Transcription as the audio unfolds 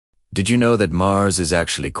Did you know that Mars is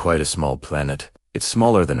actually quite a small planet? It's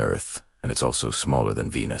smaller than Earth, and it's also smaller than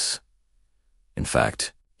Venus. In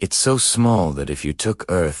fact, it's so small that if you took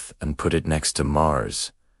Earth and put it next to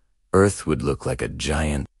Mars, Earth would look like a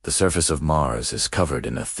giant. The surface of Mars is covered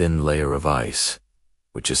in a thin layer of ice,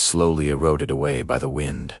 which is slowly eroded away by the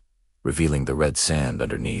wind, revealing the red sand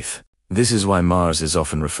underneath. This is why Mars is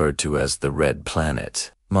often referred to as the Red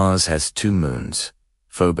Planet. Mars has two moons,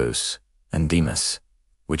 Phobos and Deimos,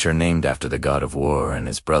 which are named after the god of war and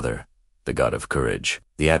his brother, the god of courage.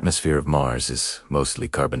 The atmosphere of Mars is mostly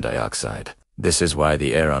carbon dioxide. This is why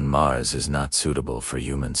the air on Mars is not suitable for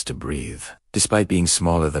humans to breathe. Despite being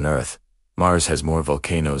smaller than Earth, Mars has more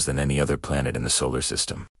volcanoes than any other planet in the solar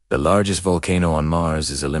system. The largest volcano on Mars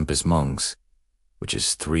is Olympus Mons, which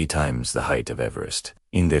is 3 times the height of Everest.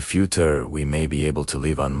 In the future, we may be able to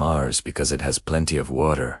live on Mars because it has plenty of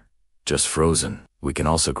water, just frozen. We can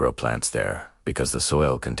also grow plants there, because the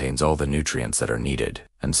soil contains all the nutrients that are needed.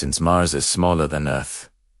 And since Mars is smaller than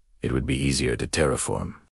Earth, it would be easier to terraform.